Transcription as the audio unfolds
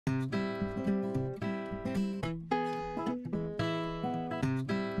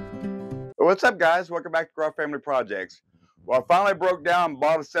What's up, guys? Welcome back to Gruff Family Projects. Well, I finally broke down and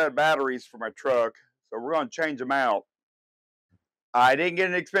bought a set of batteries for my truck, so we're going to change them out. I didn't get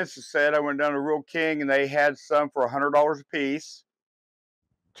an expensive set. I went down to Rural King, and they had some for $100 a piece.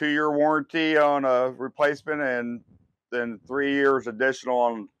 2-year warranty on a replacement, and then 3 years additional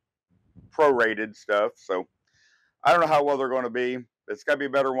on prorated stuff. So I don't know how well they're going to be. It's got to be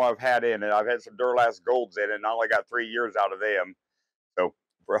better than what I've had in it. I've had some Duralast Golds in it, and I only got 3 years out of them. So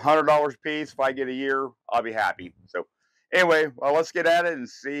for $100 a piece, if I get a year, I'll be happy. So anyway, well, let's get at it and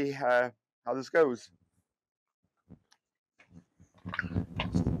see how this goes.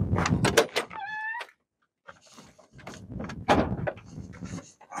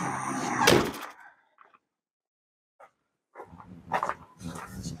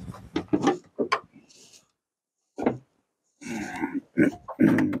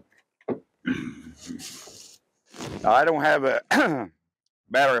 Now, I don't have a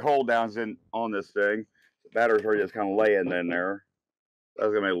battery hold downs on this thing. The batteries are just kind of laying in there. That's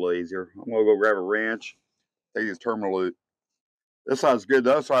gonna make it a little easier. I'm gonna go grab a wrench, take this terminal out. This side's good.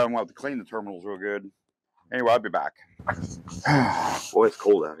 The other side, I'm gonna have to clean the terminals real good. Anyway, I'll be back. Boy, it's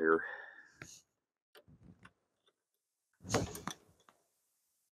cold out here.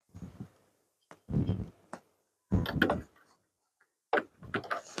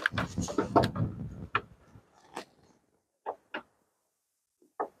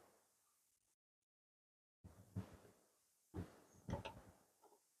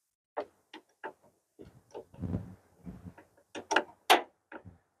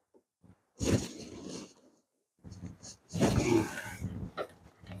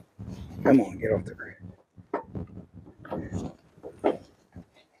 Come on, get off there.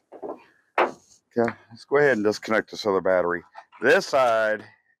 Okay, let's go ahead and disconnect this other battery. This side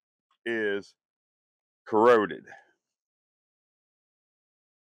is corroded.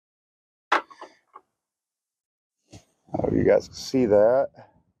 You guys can see that.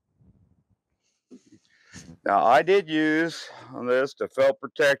 Now, I did use on this the felt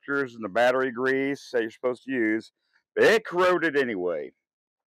protectors and the battery grease that you're supposed to use, but it corroded anyway.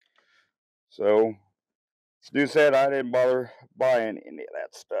 So, Stu said I didn't bother buying any of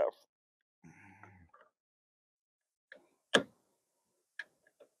that stuff.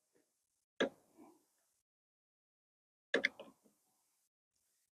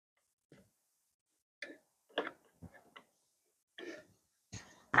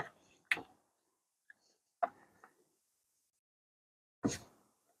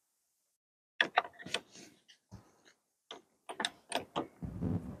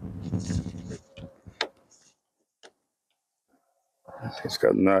 It's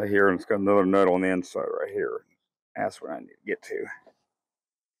got a nut here, and it's got another nut on the inside right here. That's what I need to get to.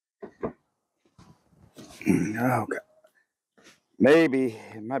 Okay. Maybe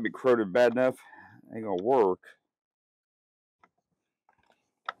it might be corroded bad enough. Ain't gonna work.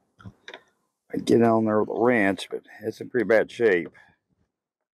 I get on there with a wrench, but it's in pretty bad shape.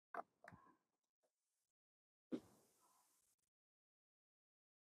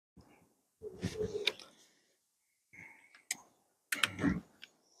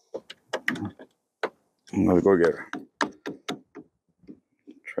 I'm gonna go get her.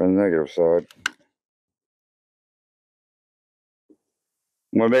 Try the negative side.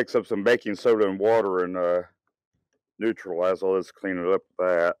 I'm gonna mix up some baking soda and water and neutralize all this, clean it up with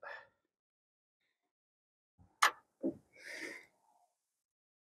that.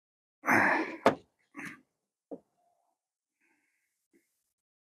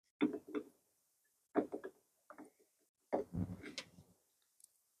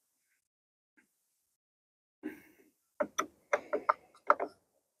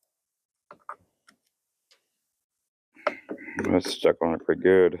 That's stuck on it pretty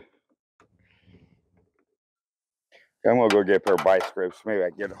good. I'm gonna go get a pair of vice grips. Maybe I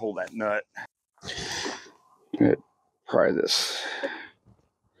can get a hold of that nut. Try this.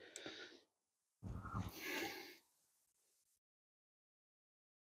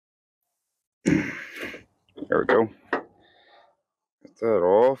 There we go. Get that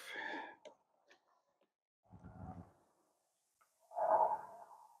off.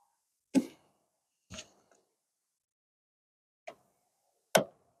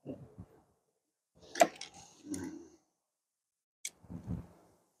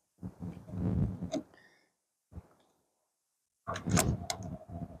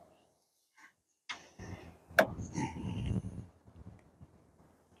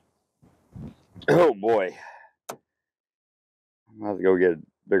 Oh boy. I'm gonna have to go get a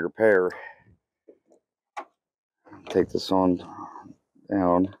bigger pair. Take this on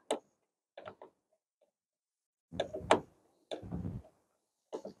down.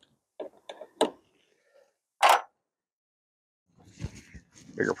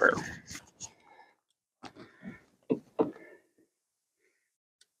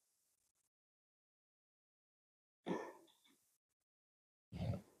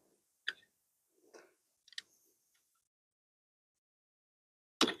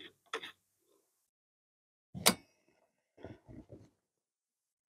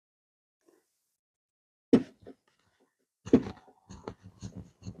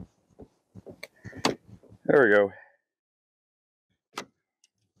 There we go.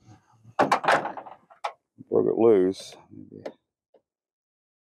 Broke it loose.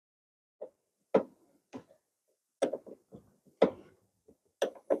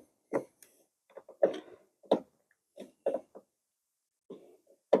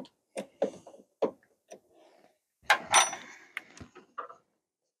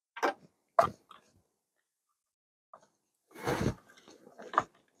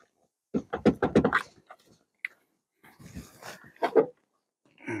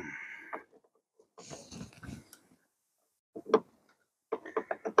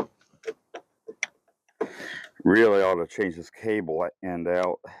 Really ought to change this cable end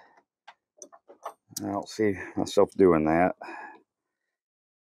out. I don't see myself doing that.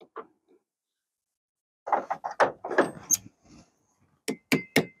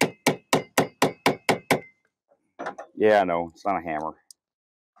 Yeah, no, it's not a hammer.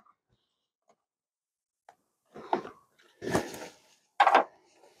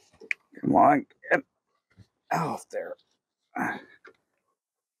 Come on, get out there.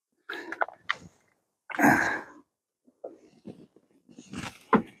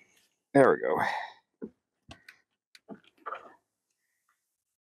 There we go.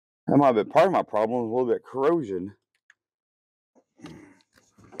 That might have been part of my problem, a little bit of corrosion.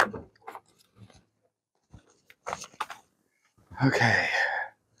 Okay.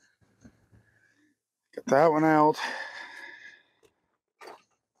 Get that one out.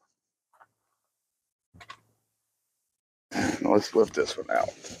 And let's lift this one out.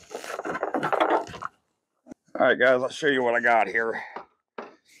 All right, guys, I'll show you what I got here.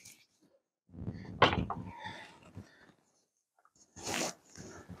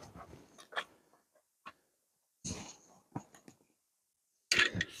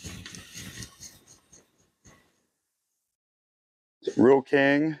 Real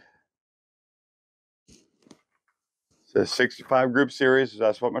King. It's a 65 group series.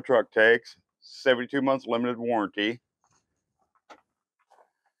 That's what my truck takes. 72 months limited warranty.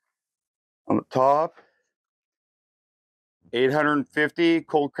 On the top, 850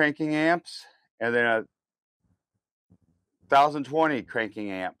 cold cranking amps, and then 1020 cranking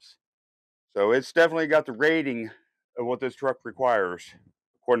amps. So it's definitely got the rating of what this truck requires,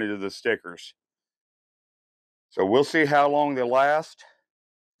 according to the stickers. So we'll see how long they last.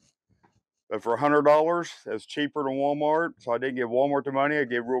 But for $100, that's cheaper than Walmart. So I didn't give Walmart the money. I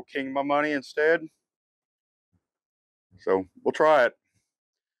gave Real King my money instead. So we'll try it.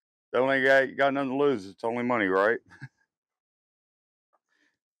 Definitely got nothing to lose. It's only money, right?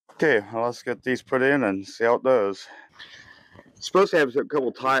 Okay, well, let's get these put in and see how it does. It's supposed to have a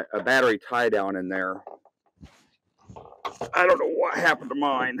couple a battery tie down in there. I don't know what happened to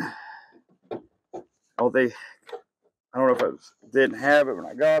mine. Oh, I don't know if I didn't have it when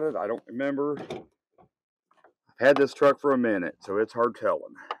I got it. I don't remember. I've had this truck for a minute, so it's hard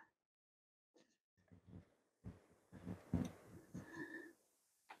telling.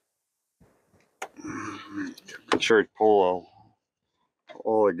 Make sure to pull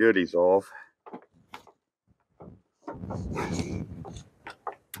all the goodies off.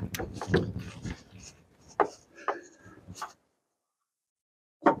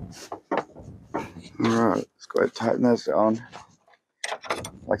 Alright, let's go ahead and tighten this down.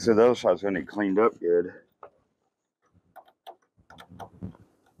 Like I said, the other side's going to need cleaned up good.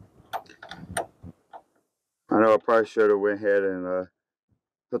 I know I probably should have went ahead and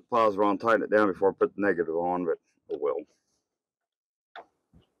put the positive on, tighten it down before I put the negative on, but oh well.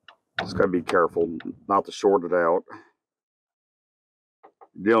 Just got to be careful not to short it out.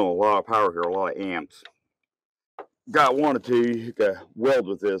 You're dealing with a lot of power here, a lot of amps. Got wanted to, you could weld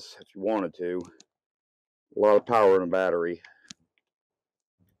with this if you wanted to. A lot of power in a battery.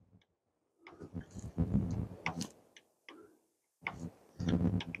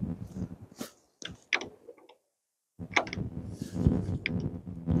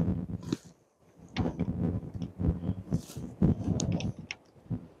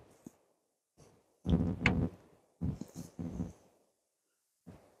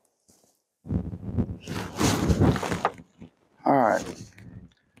 Alright.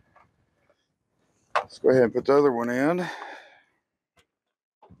 Let's go ahead and put the other one in.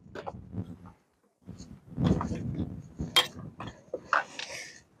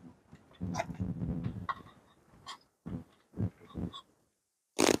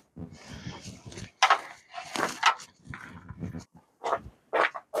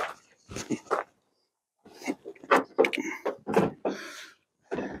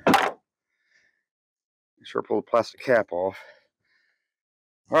 Make sure to pull the plastic cap off.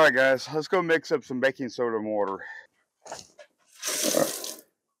 Alright guys, let's go mix up some baking soda and water.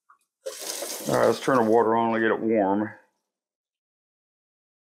 All right, let's turn the water on and get it warm.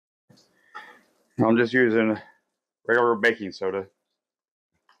 I'm just using regular baking soda.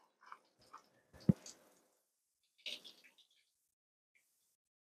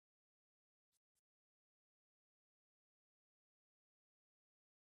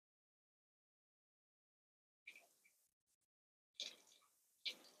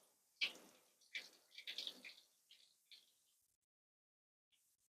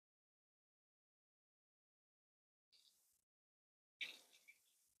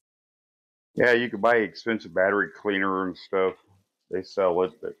 Yeah, you can buy expensive battery cleaner and stuff. They sell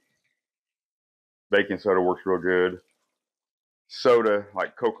it, but baking soda works real good. Soda,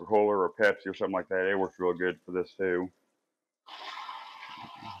 like Coca-Cola or Pepsi or something like that, it works real good for this too.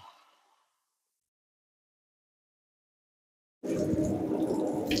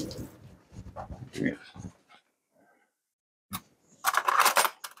 Yes.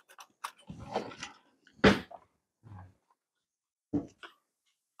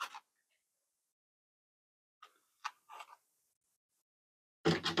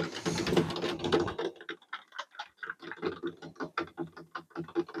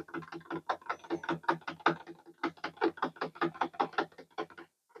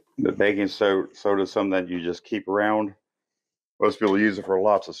 The baking soda is something that you just keep around. Most people use it for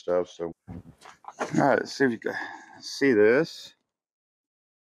lots of stuff. So, all right, let's see if you can see this.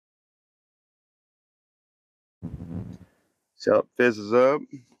 See how it fizzes up.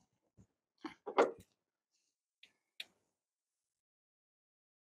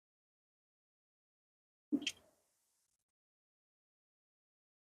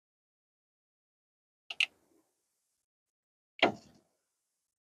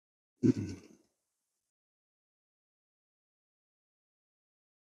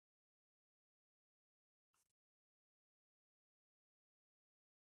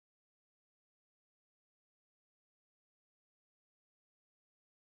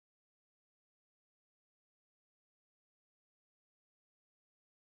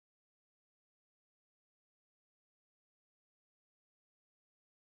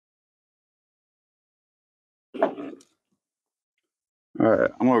 All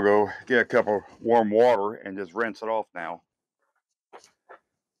right, I'm gonna go get a cup of warm water and just rinse it off now.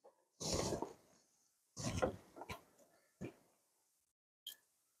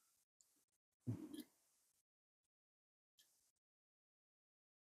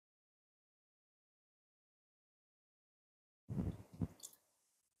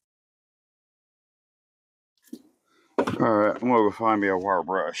 All right, I'm gonna go find me a wire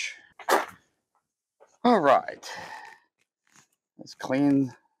brush. All right, let's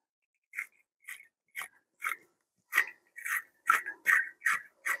clean.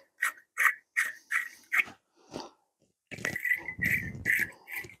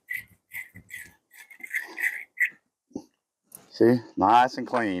 See, nice and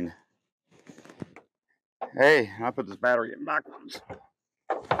clean. Hey, I put this battery in backwards.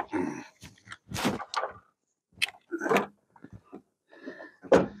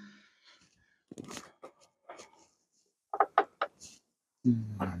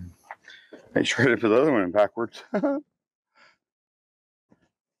 Make sure to put the other one in backwards.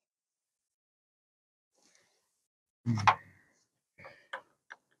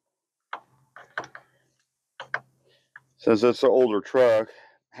 Since it's an older truck,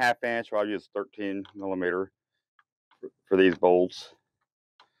 1/2 inch, I'll use 13 millimeter for these bolts.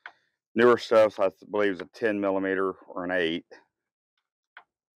 Newer stuff, I believe, is a 10 millimeter or an 8.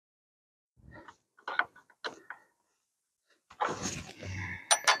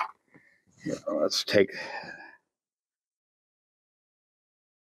 Let's take,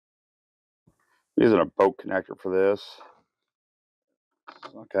 using a bolt connector for this.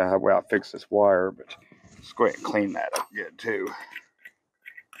 Okay, how well I fix this wire, but let's go ahead and clean that up good too.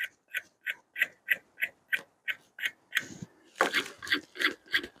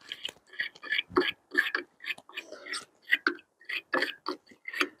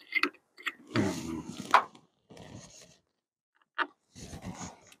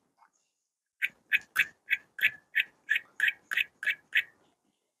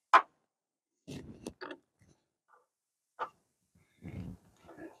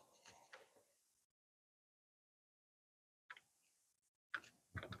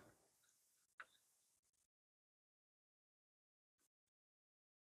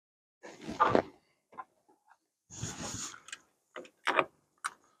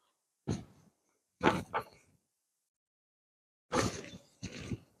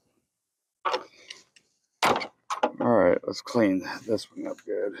 All right, let's clean this one up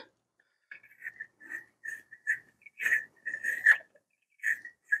good.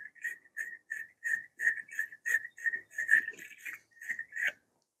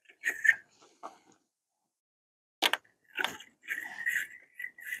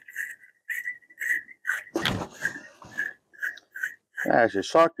 Actually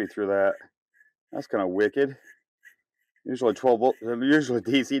shocked me through that. That's kind of wicked. Usually 12 volt, usually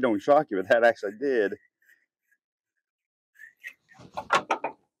DC don't shock you, but that actually did.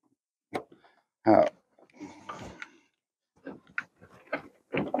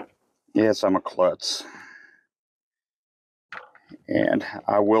 Yes, I'm a klutz. And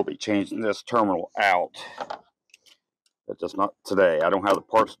I will be changing this terminal out. But just not today. I don't have the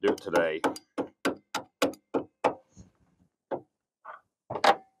parts to do it today.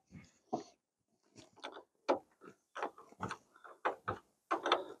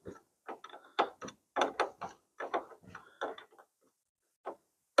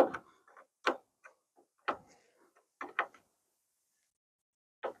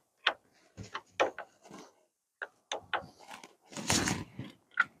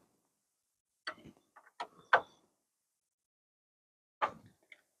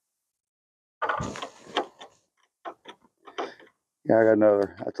 Yeah, I got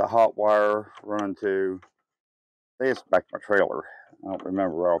another. That's a hot wire running to, I think it's back to my trailer. I don't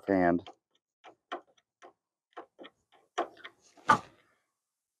remember offhand.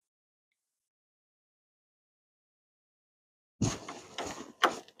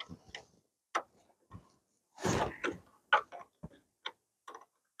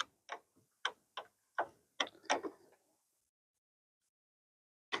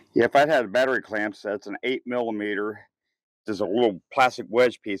 Yeah, if I'd had battery clamps, that's an 8mm. There's a little plastic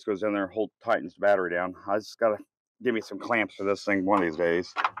wedge piece goes in there and tightens the battery down. I just gotta give me some clamps for this thing one of these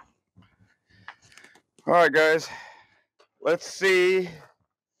days. All right, guys, let's see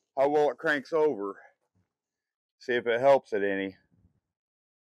how well it cranks over. See if it helps it any.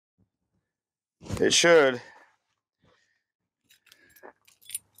 It should.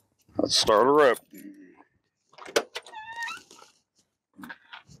 Let's start her up.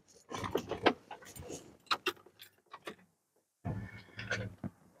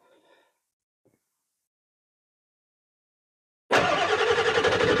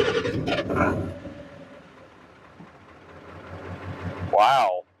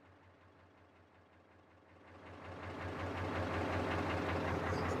 Wow.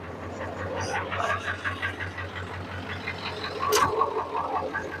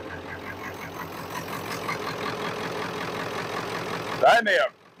 That made a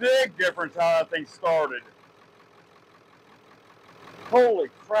big difference how that thing started. Holy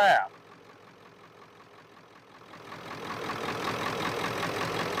crap.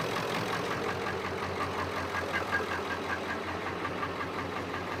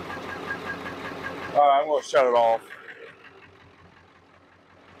 All right, I'm going to shut it off.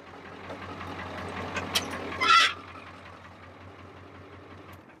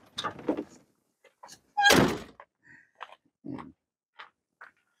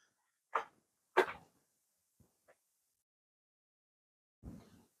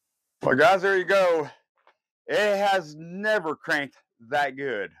 Well, guys, there you go. It has never cranked that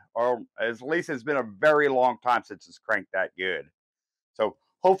good, or at least it's been a very long time since it's cranked that good. So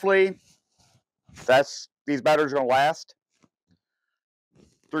hopefully these batteries are going to last.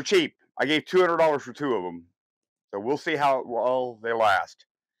 They're cheap. I gave $200 for 2 of them. So we'll see how well they last.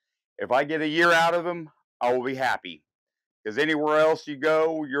 If I get a year out of them, I will be happy. Because anywhere else you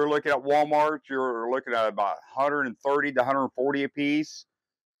go, you're looking at Walmart, you're looking at about 130 to 140 a piece.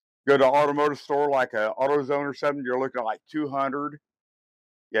 Go to an automotive store like a AutoZone or something, you're looking at like 200.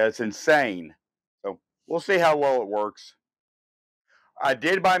 Yeah, it's insane. So we'll see how well it works. I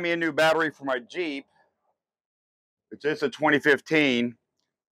did buy me a new battery for my Jeep. It's just a 2015.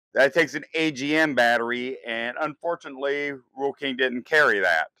 That takes an AGM battery, and unfortunately, Rural King didn't carry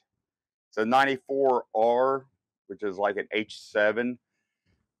that. It's a 94R, which is like an H7.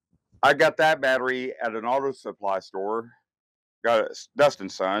 I got that battery at an auto supply store. Got it at Dustin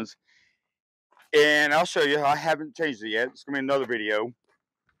Sons. And I'll show you. I haven't changed it yet. It's going to be another video.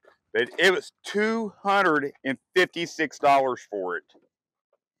 But it was $256 for it.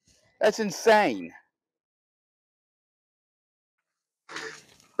 That's insane.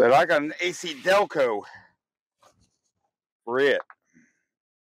 But I got an AC Delco for it.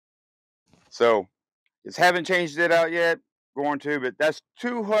 So, just haven't changed it out yet. Going to, but that's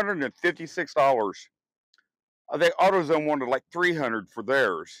 $256. I think AutoZone wanted like $300 for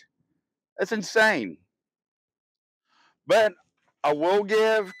theirs. That's insane. But I will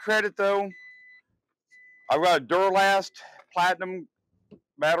give credit though. I've got a Duralast Platinum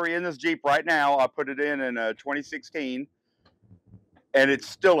battery in this Jeep right now. I put it in 2016, and it's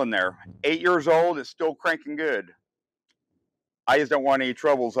still in there. 8 years old. It's still cranking good. I just don't want any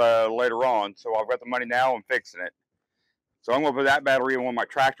troubles later on, so I've got the money now. I'm fixing it. So I'm going to put that battery in one of my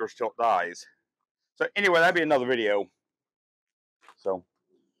tractors till it dies. So anyway, that'd be another video. So,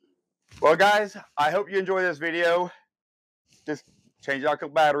 well, guys, I hope you enjoy this video. Just change out a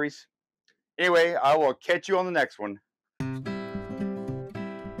couple batteries. Anyway, I will catch you on the next one.